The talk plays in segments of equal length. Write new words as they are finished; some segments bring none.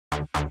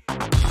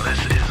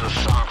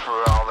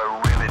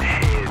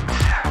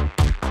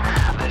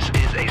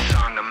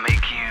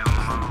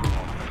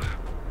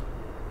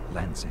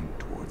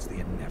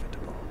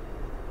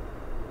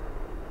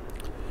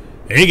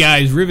Hey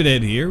guys,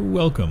 Rivethead here.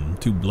 Welcome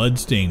to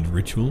Bloodstained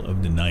Ritual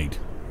of the Night.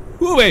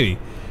 Woo baby!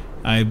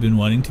 I've been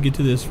wanting to get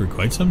to this for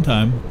quite some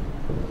time,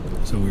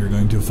 so we're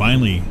going to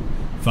finally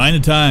find the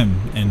time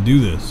and do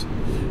this.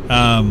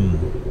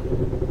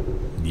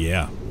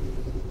 Yeah.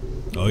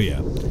 Oh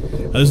yeah.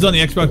 This is on the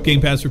Xbox Game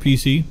Pass for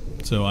PC,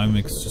 so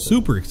I'm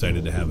super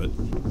excited to have it.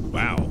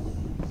 Wow.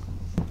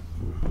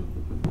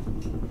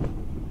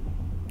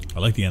 I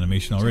like the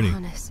animation already.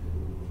 Johannes,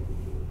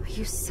 are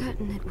you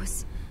certain it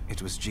was...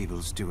 It was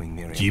Gebel's doing,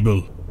 Miriam.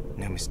 Gebel.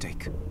 No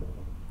mistake.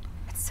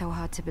 It's so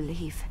hard to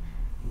believe.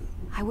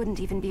 I wouldn't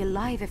even be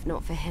alive if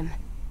not for him.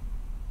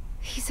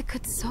 He's a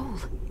good soul.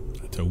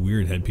 That's a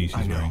weird headpiece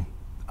he's wearing.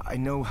 I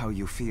know how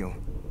you feel.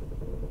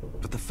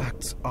 But the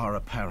facts are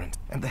apparent.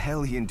 And the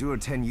hell he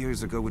endured 10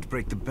 years ago would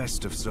break the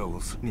best of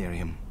souls,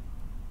 Miriam.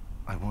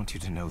 I want you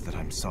to know that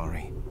I'm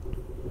sorry.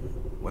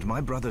 What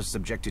my brothers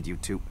subjected you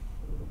to...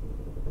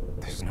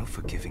 There's no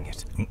forgiving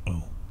it.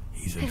 Uh-oh.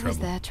 He's in It trouble. was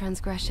their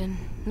transgression,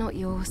 not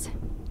yours.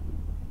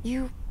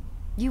 You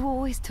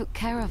always took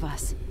care of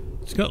us.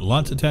 He's got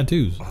lots of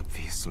tattoos.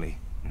 Obviously,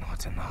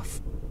 not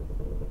enough.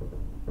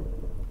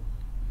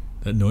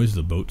 That noise of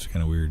the boat's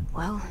kind of weird.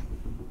 Well,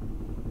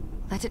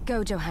 let it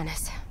go,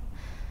 Johannes.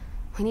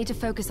 We need to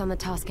focus on the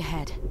task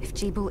ahead. If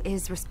Gebel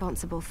is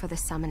responsible for the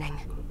summoning,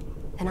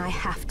 then I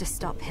have to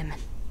stop him.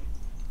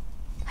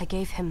 I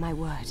gave him my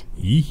word.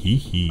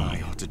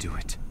 I ought to do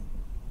it.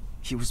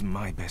 He was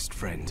my best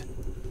friend.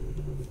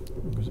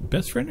 Was it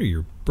best friend or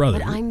your brother?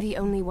 But I'm the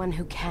only one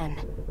who can.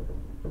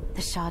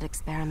 The shard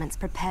experiments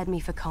prepared me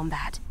for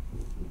combat.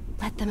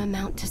 Let them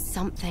amount to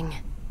something.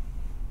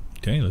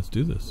 Okay, let's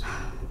do this.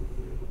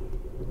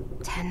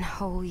 10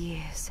 whole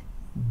years.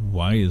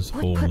 Why is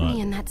whole What put not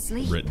me in that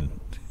sleep? written?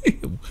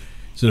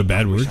 Is it a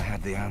bad I wish word? I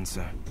had the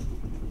answer.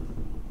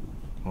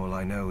 All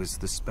I know is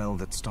the spell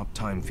that stopped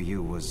time for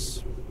you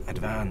was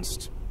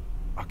advanced,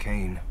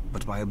 arcane.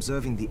 But by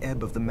observing the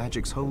ebb of the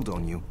magic's hold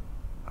on you,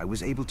 I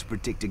was able to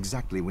predict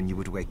exactly when you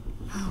would wake.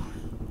 Oh,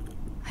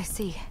 I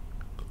see.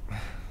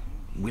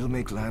 We'll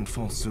make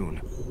landfall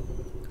soon.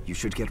 You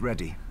should get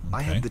ready.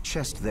 I Okay. have the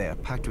chest there,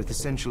 packed with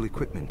essential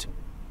equipment.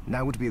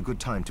 Now would be a good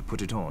time to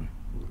put it on.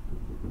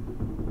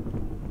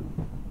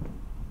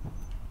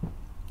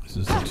 Is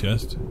this the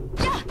chest?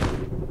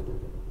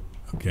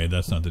 Okay,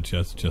 that's not the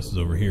chest. The chest is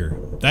over here.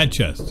 That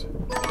chest.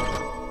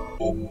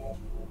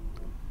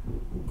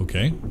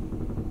 Okay.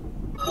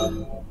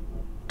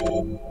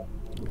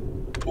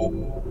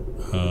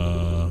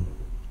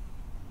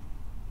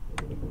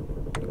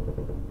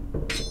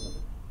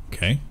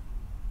 Okay.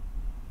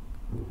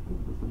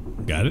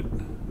 Got it.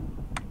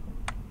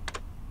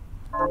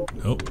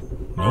 Nope.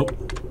 Nope.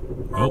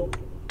 Nope.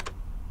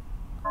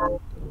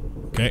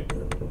 Okay.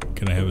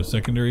 Can I have a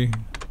secondary?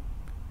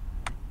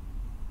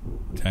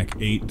 Attack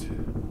 8.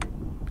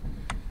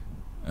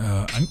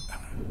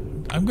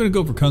 I'm gonna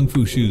go for Kung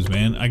Fu shoes,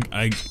 man.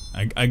 I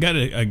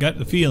got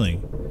the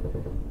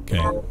feeling.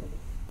 Okay.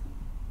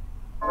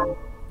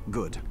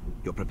 Good.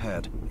 You're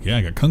prepared. Yeah,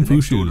 I got Kung Fu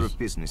Next order shoes. of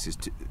business is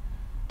to...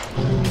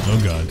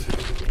 Oh god.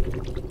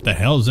 What the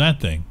hell is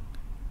that thing?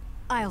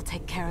 I'll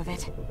take care of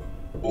it.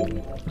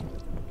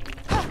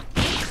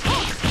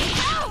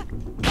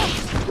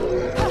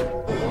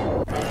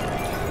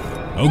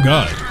 Oh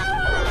god.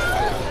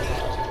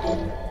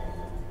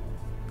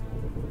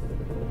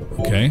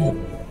 Okay.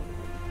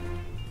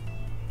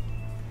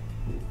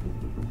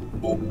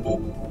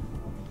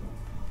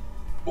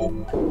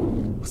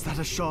 Was that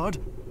a shard?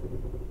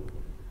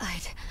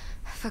 I'd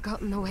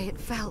forgotten the way it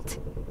felt.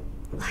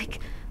 Like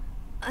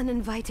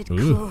uninvited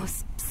Ooh.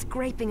 claws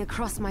scraping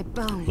across my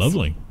bones.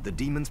 Lovely. The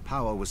demon's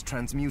power was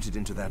transmuted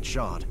into that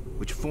shard,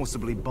 which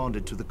forcibly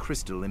bonded to the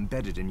crystal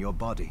embedded in your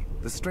body.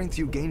 The strength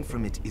you gain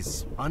from it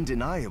is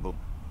undeniable,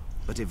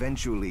 but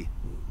eventually,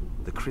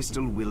 the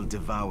crystal will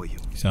devour you.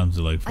 Sounds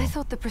delightful. I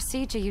thought the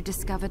procedure you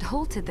discovered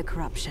halted the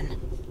corruption.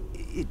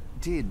 It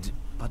did,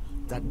 but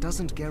that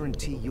doesn't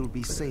guarantee you'll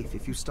be safe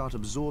if you start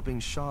absorbing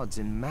shards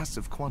in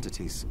massive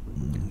quantities.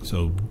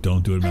 So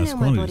don't do it in I mass know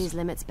my quantities. body's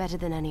limits better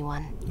than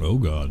anyone. Oh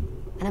god.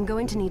 And I'm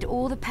going to need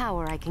all the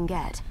power I can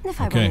get. And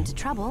if I Okay. run into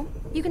trouble,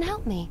 you can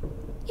help me.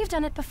 You've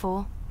done it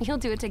before. You'll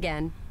do it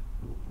again.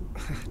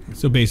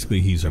 So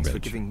basically he's our Thanks for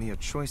bitch. giving me a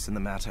choice in the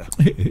matter.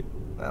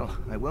 Well,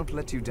 I won't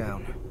let you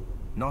down.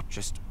 Not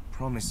just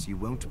promise you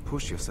won't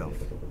push yourself.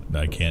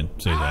 I can't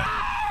say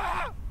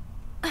that.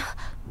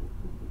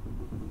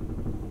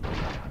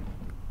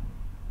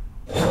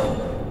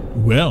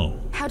 Well,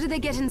 How did they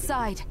get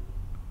inside?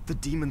 The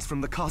demons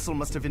from the castle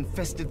must have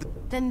infested the...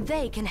 Then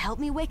they can help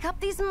me wake up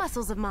these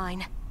muscles of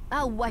mine.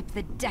 I'll wipe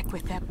the deck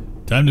with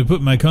them. time to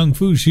put my Kung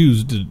Fu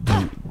shoes to...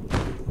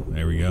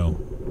 There we go.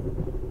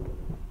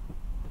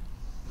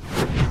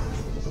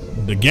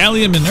 The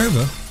Gallia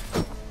Minerva.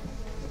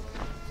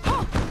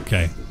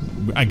 Okay,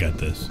 I got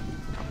this.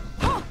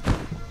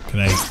 Can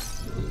I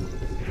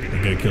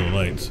gotta kill the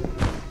lights.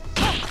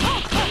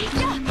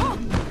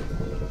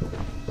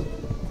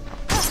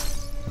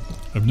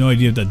 I have no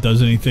idea if that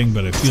does anything,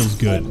 but it feels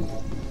good.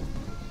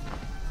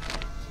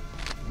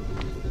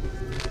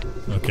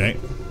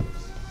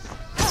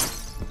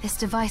 This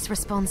device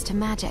responds to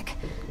magic.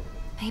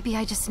 Maybe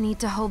I just need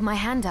to hold my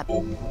hand up.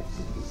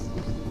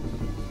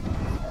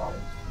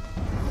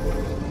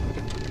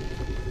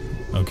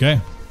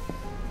 Okay.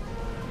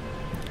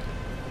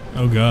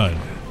 Oh god.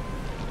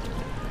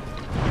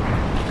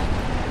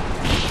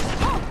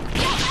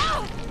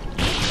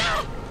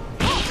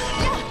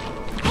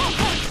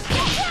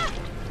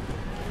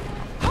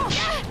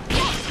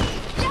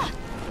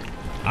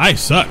 I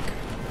suck.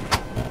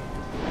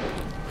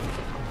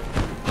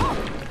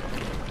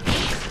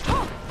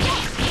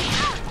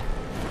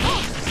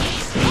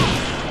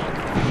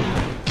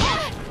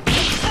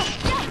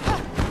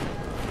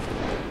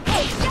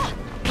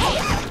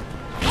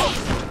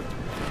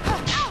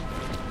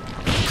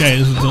 Okay,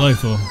 this is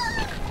delightful.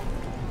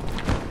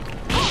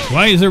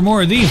 Why is there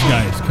more of these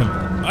guys?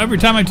 Every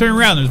time I turn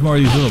around, there's more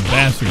of these little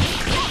bastards.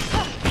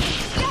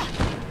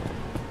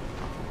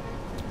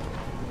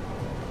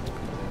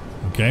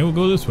 Okay, we'll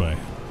go this way.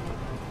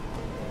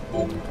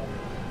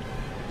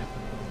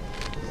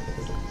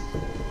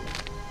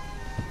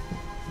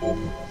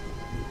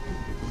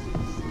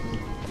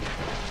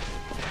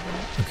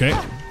 Okay.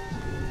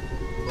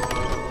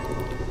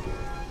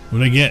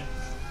 What'd I get?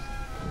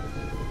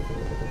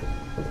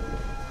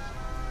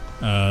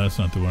 That's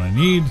not the one I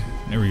need.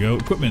 There we go.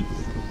 Equipment.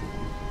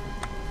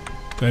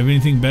 Do I have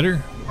anything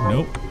better?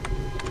 Nope.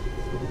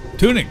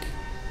 Tunic.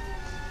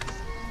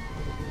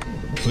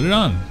 Put it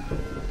on.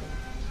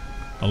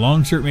 A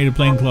long shirt made of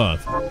plain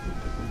cloth.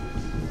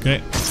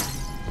 Okay.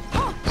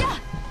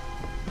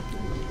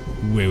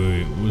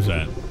 Wait. What was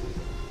that?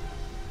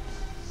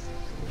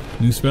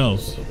 New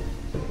spells.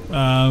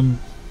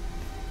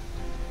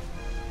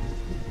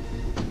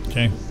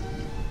 Okay.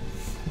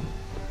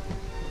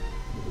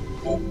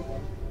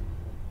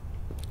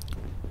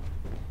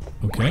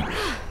 Okay.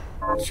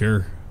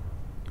 Sure.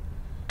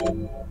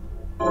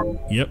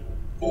 Yep.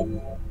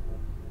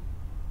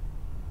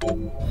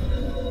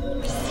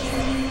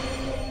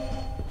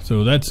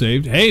 So that's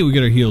saved. Hey, we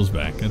got our heals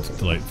back. That's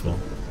delightful.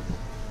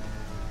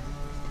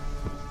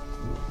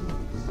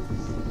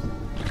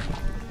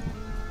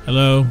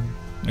 Hello.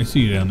 I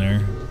see you down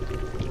there.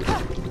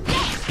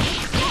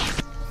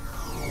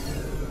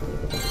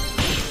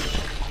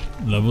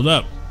 Leveled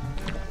up.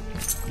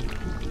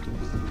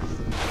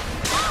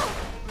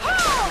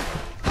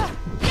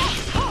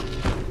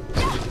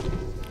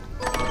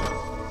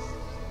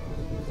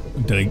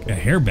 Did a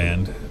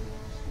hairband?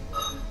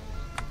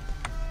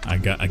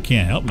 I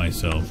can't help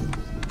myself.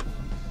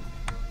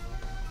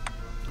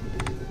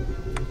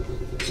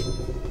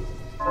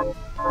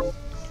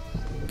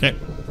 Okay.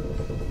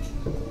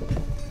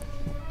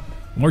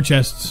 More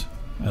chests.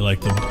 I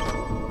like them.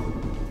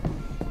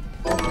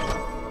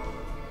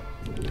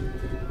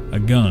 A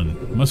gun.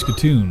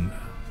 Musketoon.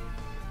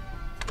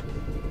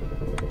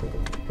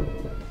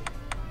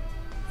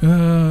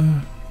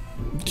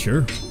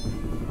 Sure.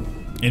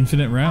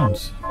 Infinite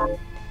rounds.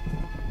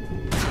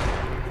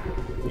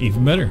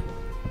 Even better.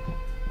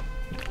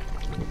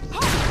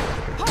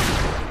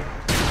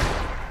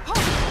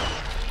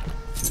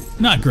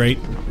 Not great.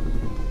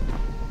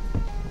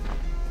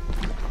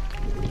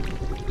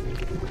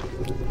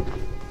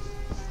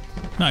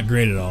 Not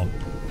great at all.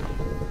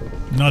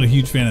 Not a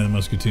huge fan of the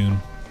musketoon.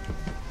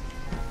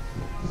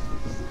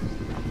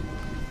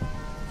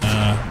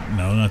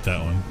 No, not that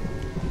one.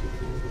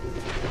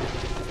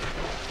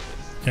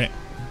 Okay.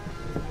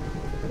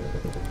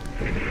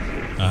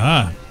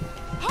 Aha.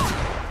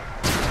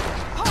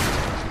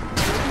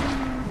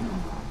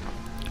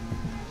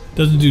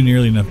 Doesn't do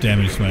nearly enough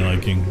damage to my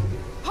liking.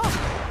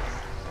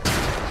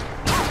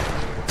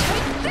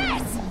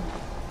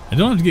 I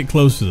don't have to get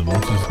close to them,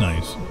 which is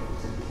nice.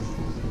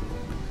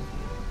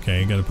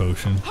 Okay, got a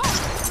potion.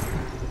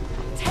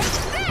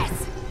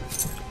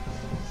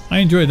 I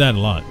enjoyed that a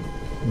lot.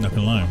 I'm not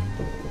gonna lie.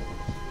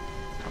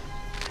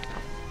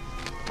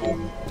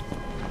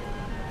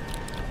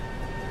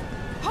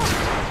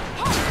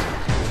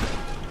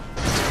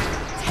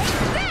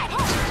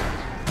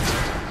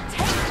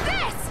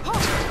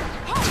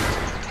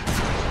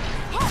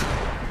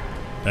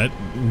 That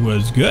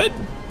was good.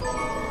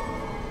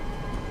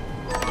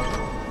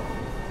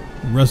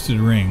 Rusted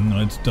ring.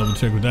 Let's double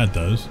check what that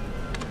does.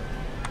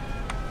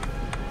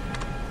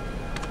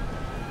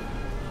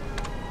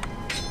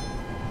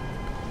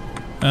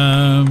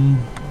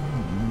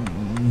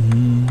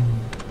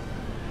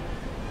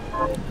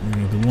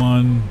 The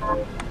one.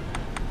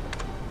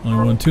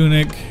 Only one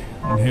tunic.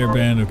 One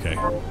hairband. Okay.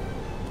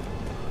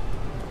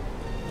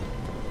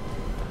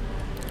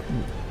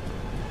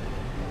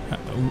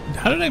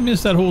 How did I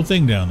miss that whole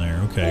thing down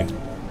there? Okay.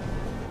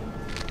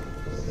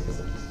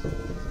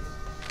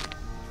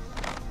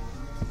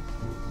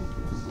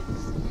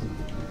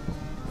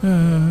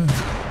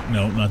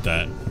 No, not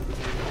that.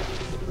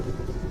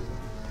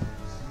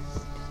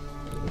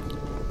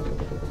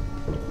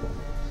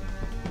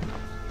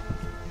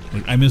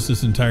 Like, I missed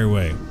this entire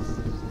way.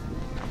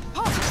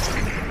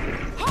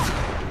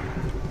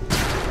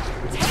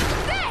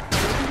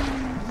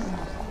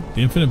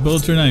 The infinite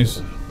bullets are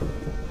nice.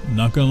 I'm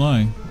not gonna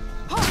lie.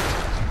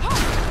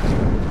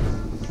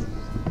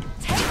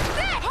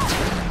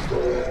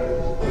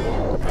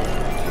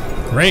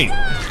 Great.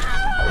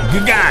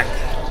 Good God.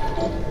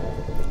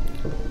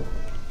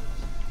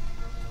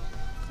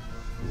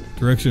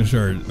 Direction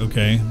shard.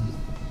 Okay.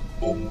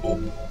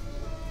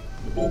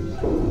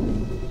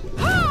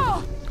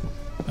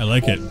 I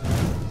like it.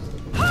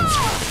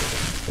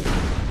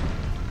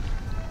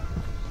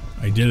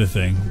 I did a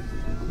thing.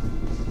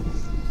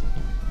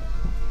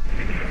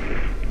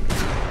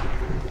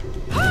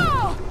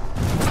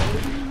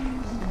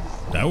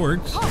 That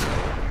works.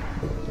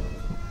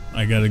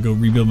 I gotta go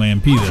rebuild my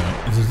MP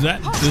though. Is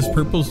that this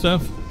purple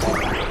stuff?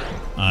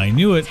 I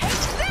knew it.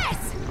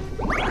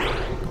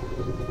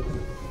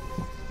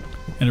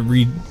 And it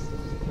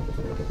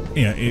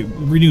it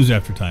renews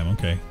after time,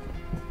 okay.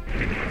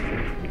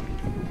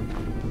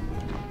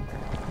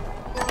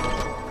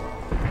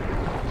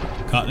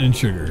 Cotton and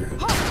sugar.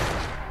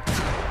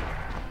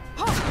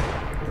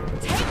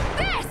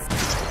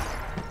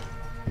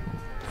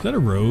 Is that a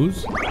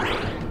rose?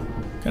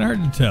 Kinda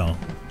hard to tell.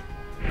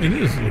 It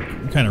is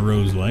kind of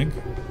rose-like.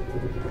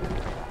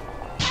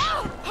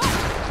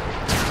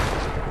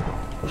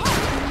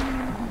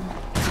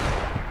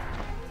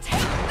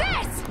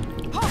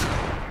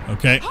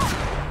 Okay.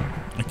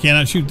 I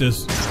cannot shoot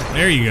this.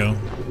 There you go.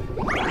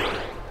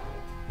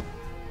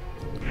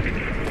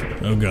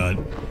 Oh God.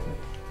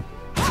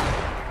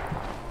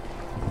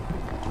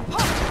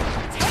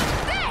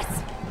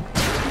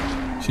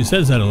 She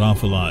says that an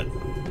awful lot.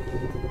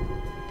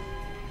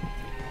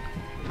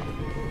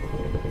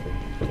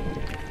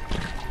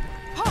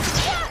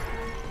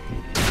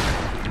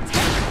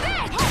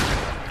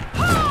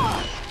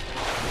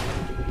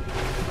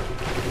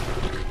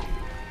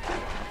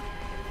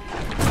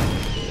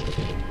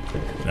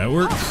 That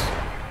works.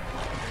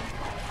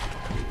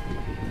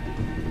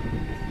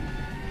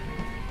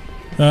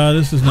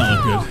 This does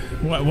not look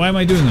good. Why am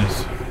I doing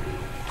this?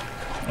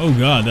 Oh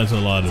God, that's a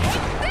lot of...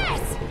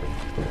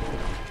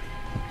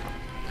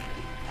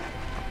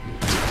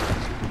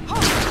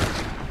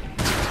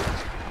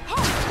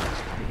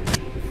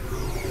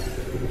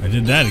 I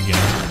did that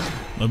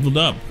again. Leveled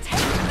up.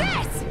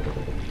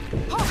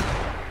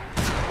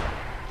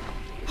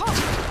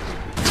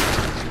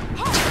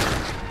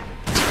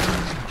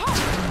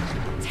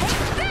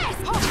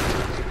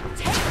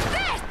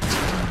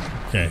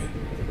 Okay.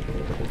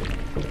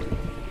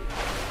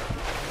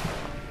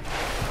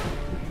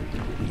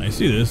 I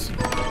see this.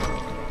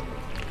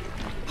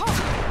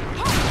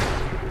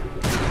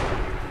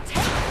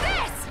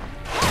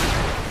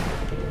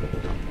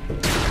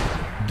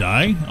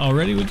 Die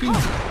already with you?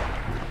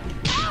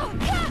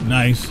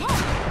 Nice.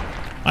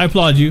 I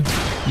applaud you.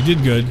 You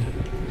did good.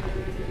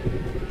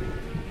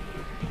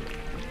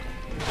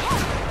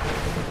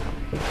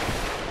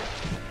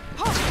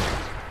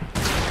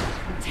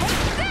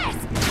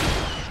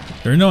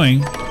 They're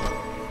annoying.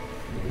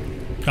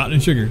 Cotton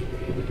and sugar.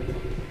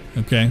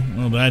 Okay,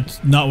 well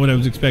that's not what I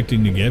was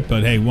expecting to get,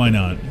 but hey, why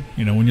not?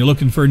 You know, when you're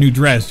looking for a new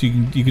dress, you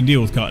can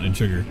deal with cotton and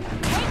sugar.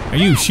 Are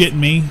you shitting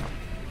me?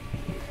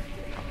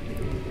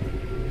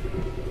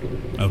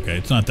 Okay,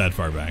 it's not that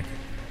far back.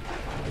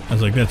 I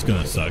was like, that's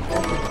gonna suck.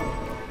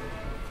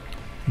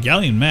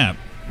 Galleon map.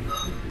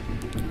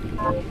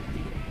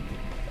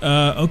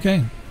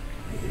 Okay.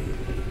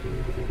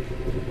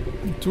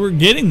 So we're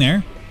getting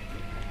there.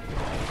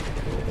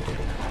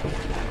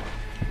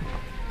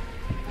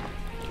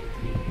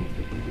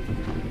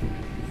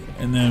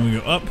 And then we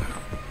go up.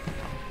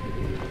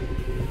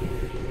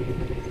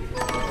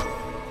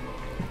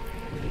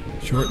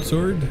 Short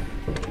sword?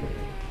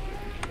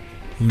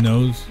 Who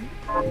knows?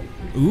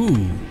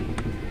 Ooh.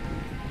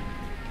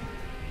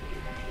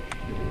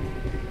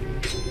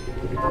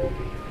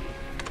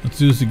 Let's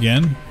do this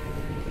again.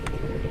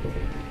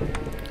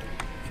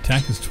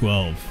 Attack is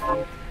 12.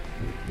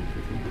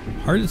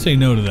 Hard to say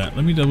no to that.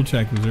 Let me double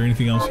check. Was there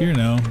anything else here?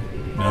 No.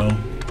 No.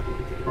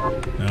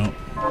 No.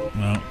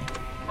 No.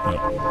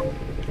 No.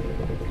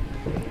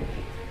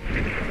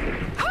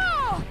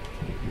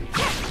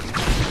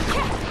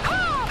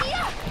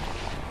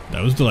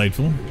 That was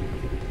delightful.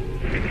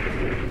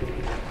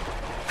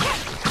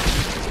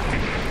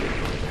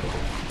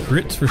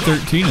 Crits for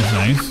 13 is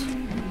nice.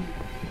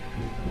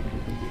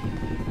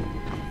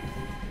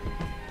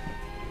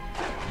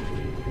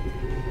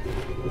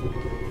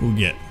 We'll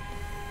get.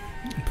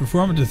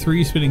 Perform up to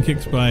 3 spinning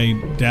kicks by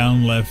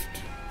down, left,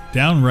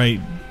 down,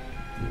 right,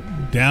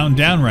 down,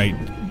 right,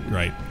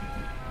 right.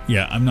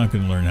 Yeah, I'm not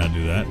going to learn how to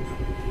do that.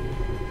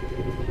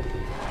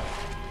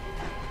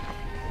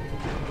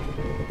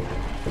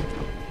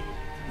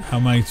 How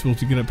am I supposed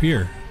to get up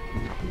here?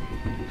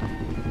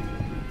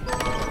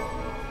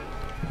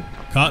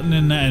 Cotton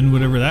and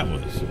whatever that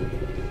was.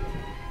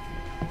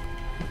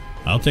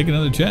 I'll take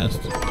another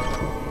chest.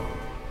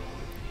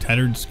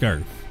 Tattered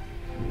scarf.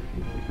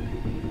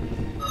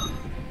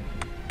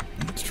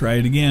 Let's try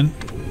it again.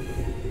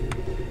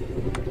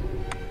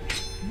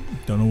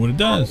 Don't know what it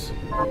does.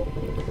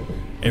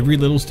 Every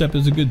little step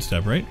is a good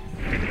step, right?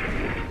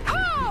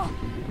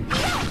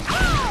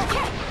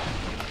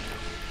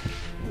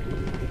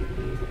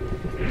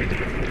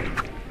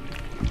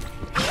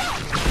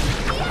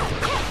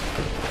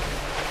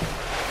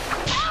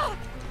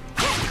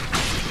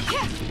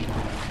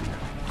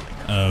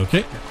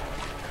 Okay.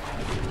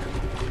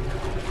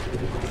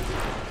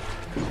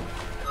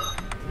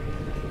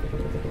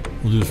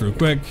 We'll do this real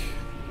quick.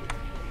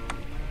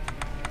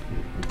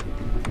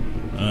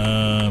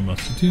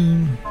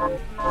 Muscatoon.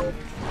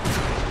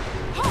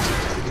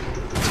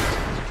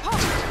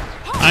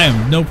 I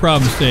have no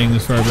problem staying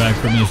this far back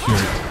from this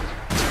jerk.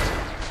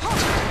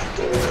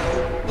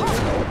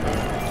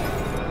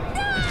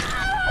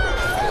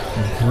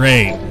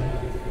 Great.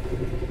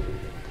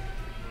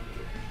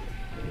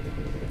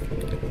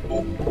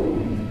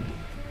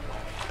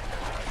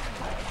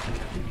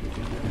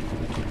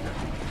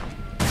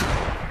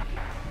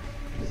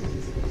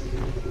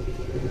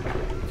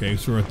 Okay,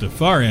 so we're at the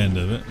far end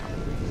of it.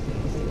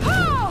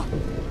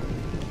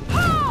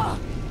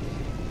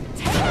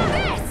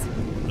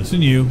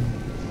 Listen, you.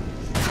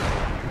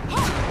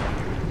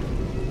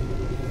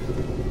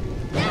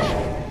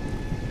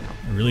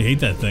 I really hate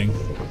that thing.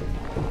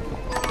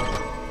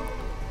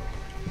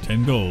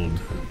 10 gold.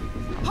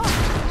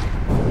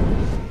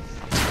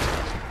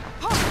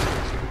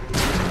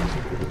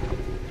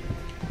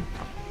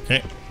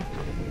 Okay.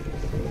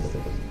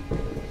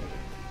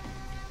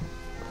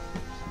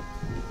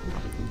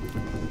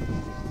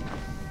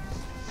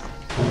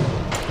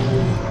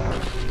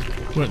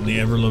 What in the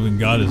ever-loving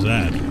God is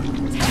that?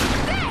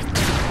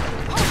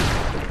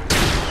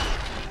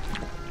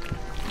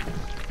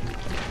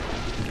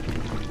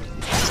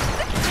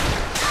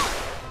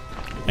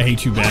 I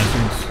hate you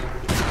bastards.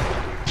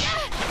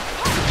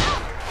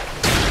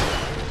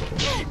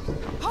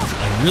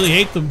 I really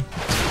hate them.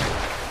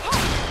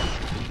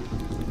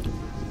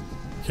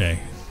 Okay.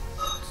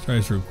 Let's try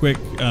this real quick.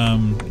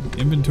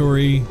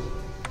 Inventory.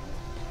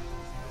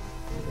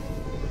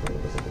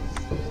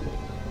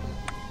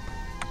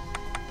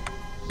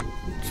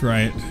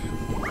 Try it.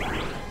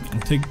 I'll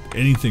take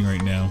anything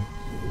right now.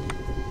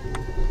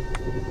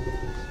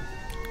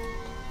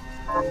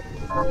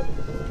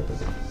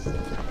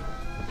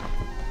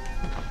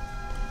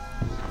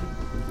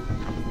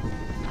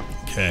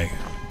 Okay,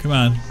 come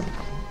on.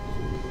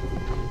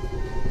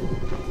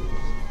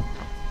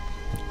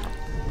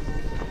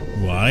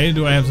 Why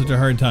do I have such a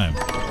hard time?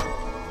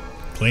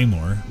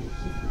 Claymore.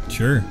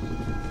 Sure.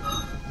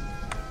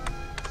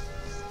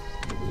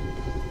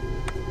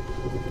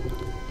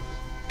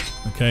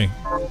 Okay.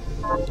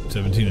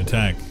 17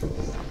 attack.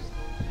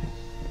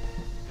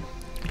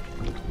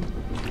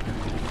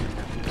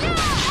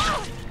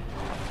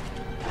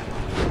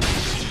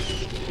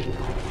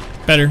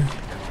 Better.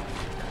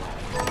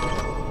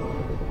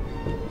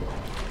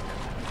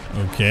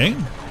 Okay.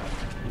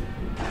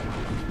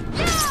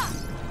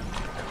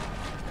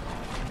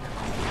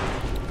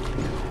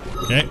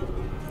 Okay.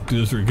 Do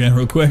this again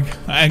real quick.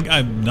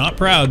 I'm not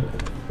proud.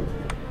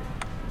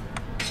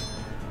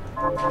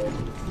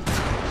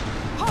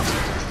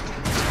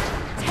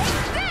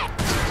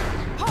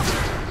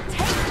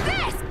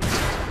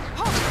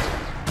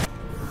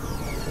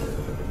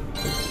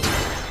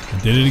 I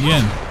did it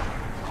again.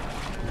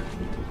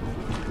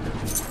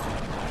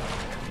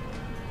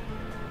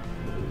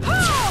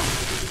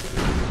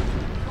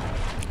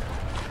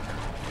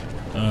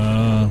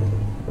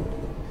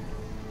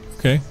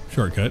 Okay,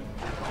 shortcut.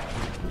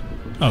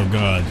 Oh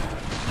God.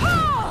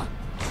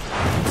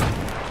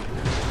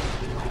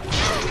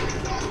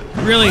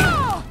 Really?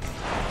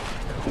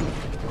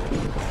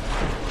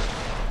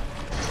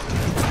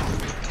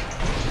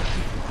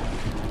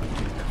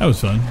 That was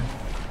fun.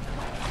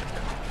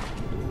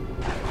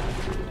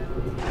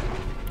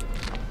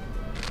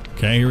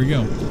 Okay, here we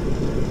go.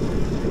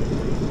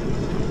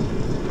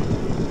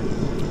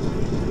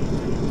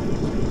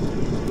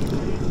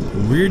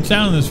 Weird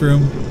sound in this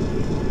room.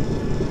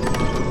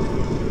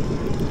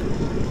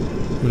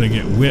 Would I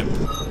get whip?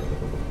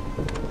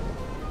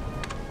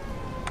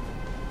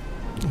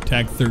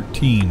 Attack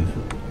 13.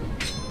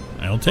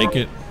 I'll take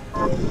it.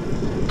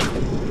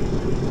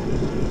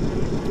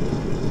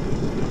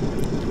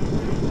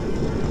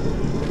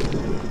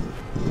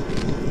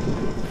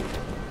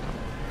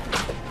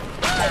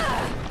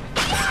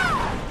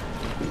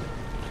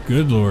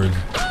 Good Lord.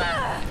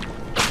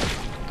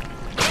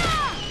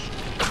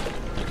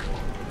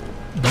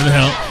 Go to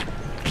hell.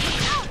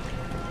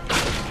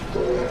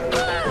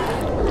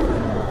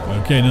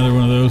 Okay, another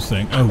one of those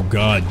things. Oh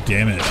God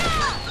damn it.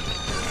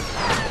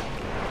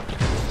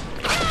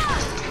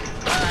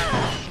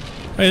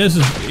 Hey, this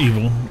is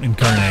evil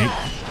incarnate.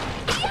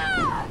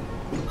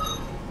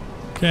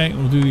 Okay,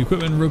 we'll do the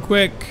equipment real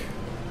quick.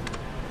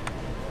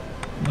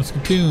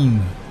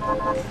 Muscatoon.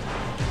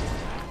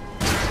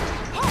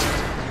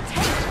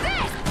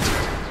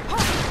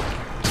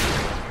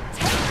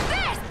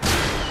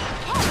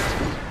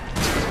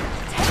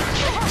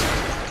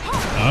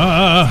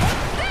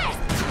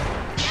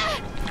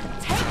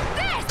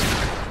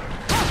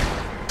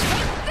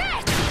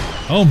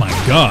 Oh my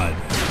God.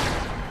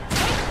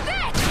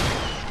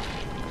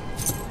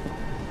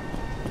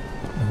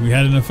 Have we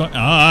had enough fun?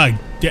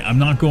 I'm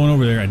not going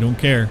over there. I don't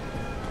care.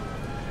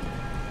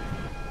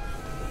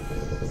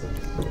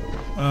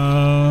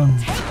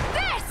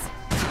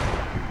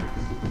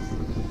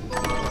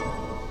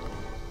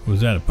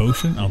 Was that a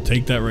potion? I'll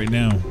take that right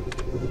now.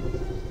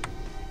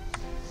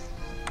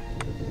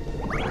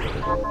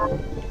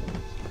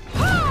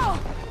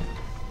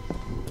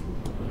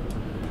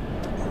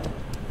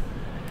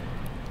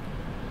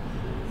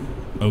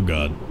 Oh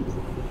god.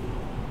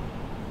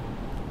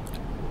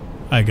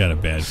 I got a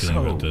bad feeling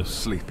about this.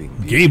 Sleeping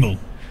Gebel.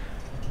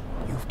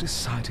 You've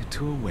decided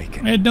to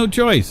awaken. I had no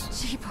choice.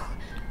 Gebel,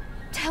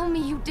 tell me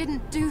you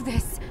didn't do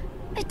this.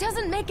 It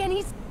doesn't make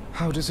any sense.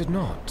 How does it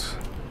not?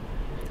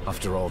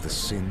 After all the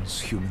sins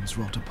humans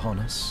wrought upon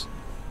us?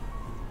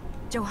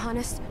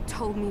 Johannes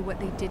told me what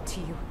they did to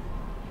you.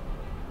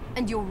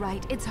 And you're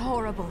right, it's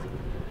horrible.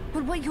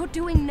 But what you're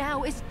doing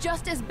now is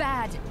just as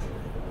bad.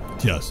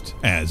 Just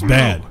as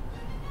bad.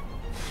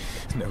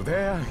 No,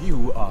 there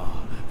you are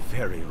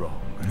very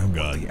wrong. Oh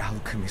god. What the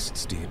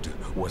alchemists did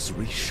was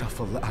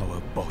reshuffle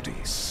our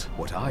bodies.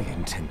 What I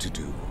intend to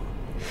do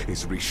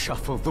is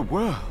reshuffle the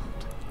world.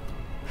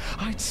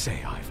 I'd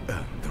say I've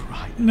earned the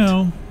right.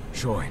 No.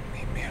 Join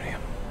me,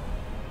 Miriam.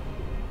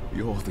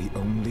 You're the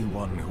only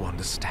one who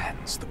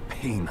understands the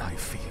pain I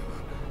feel.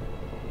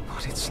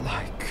 What it's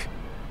like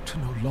to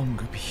no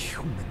longer be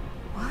human.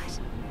 What?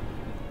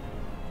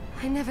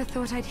 I never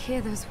thought I'd hear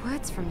those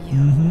words from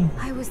you.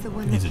 I was the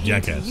one He's that a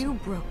came to jackass. you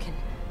broken.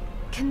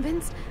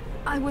 Convinced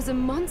I was a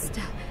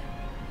monster.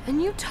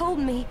 And you told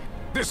me...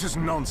 This is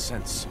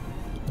nonsense.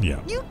 Yeah.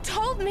 You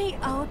told me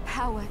our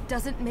power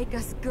doesn't make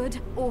us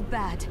good or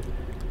bad.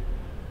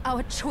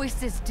 Our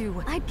choices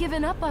do. I'd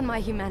given up on my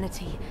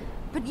humanity,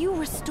 but you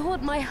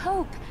restored my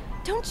hope.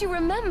 Don't you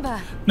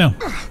remember? No.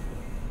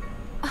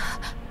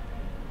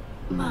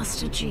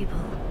 Master Gebel,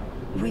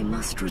 we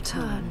must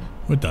return.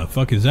 What the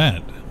fuck is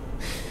that?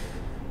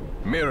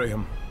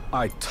 Miriam,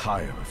 I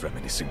tire of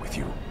reminiscing with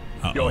you.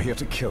 You're here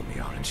to kill me,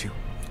 aren't you?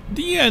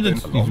 Yeah,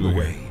 that's Then along the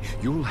way,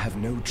 you'll have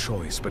no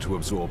choice but to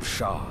absorb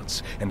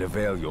shards and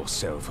avail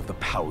yourself of the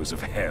powers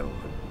of hell.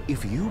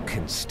 If you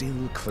can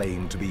still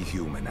claim to be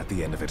human at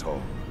the end of it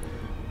all,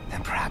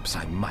 then perhaps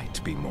I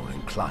might be more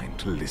inclined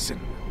to listen.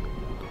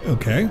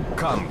 Okay.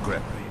 Come,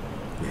 Gregory.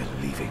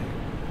 We're leaving.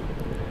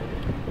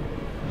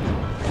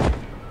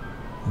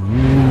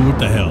 Ooh, what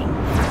the hell?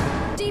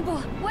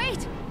 Gebel,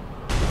 wait!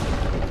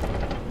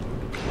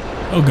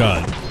 Oh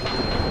god.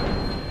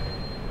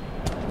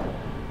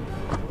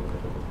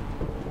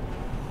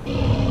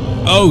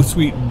 Oh,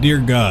 sweet dear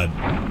God.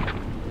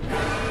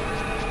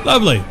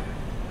 Lovely.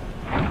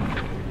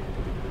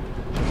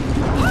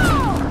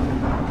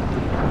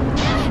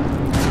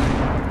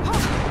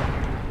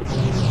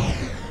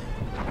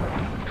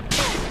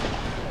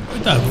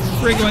 What the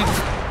frig am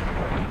I...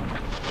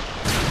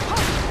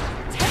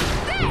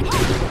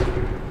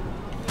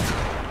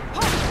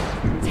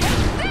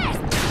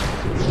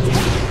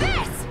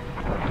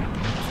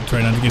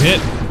 Try not to get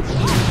hit.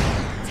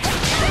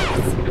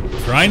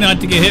 Try not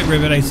to get hit,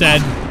 Rivet, I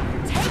said.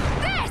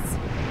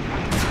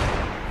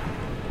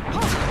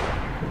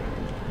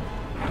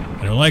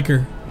 I don't like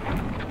her.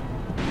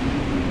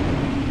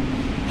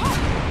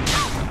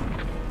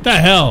 What the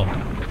hell?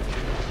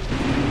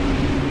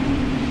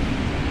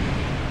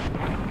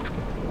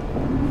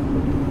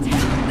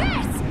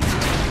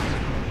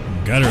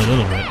 Got her a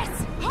little bit.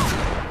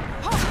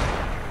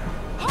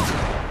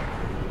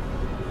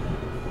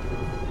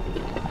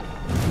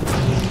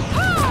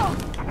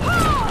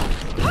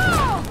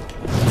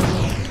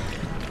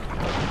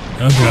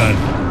 Oh god.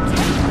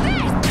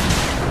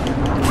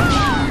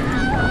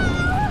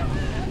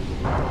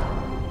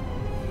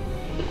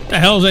 What the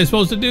hell was I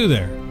supposed to do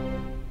there?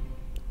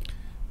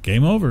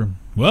 Game over.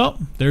 Well,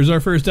 there's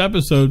our first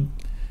episode.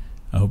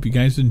 I hope you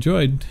guys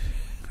enjoyed.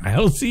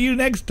 I'll see you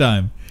next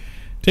time.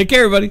 Take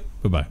care, everybody.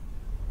 Bye-bye.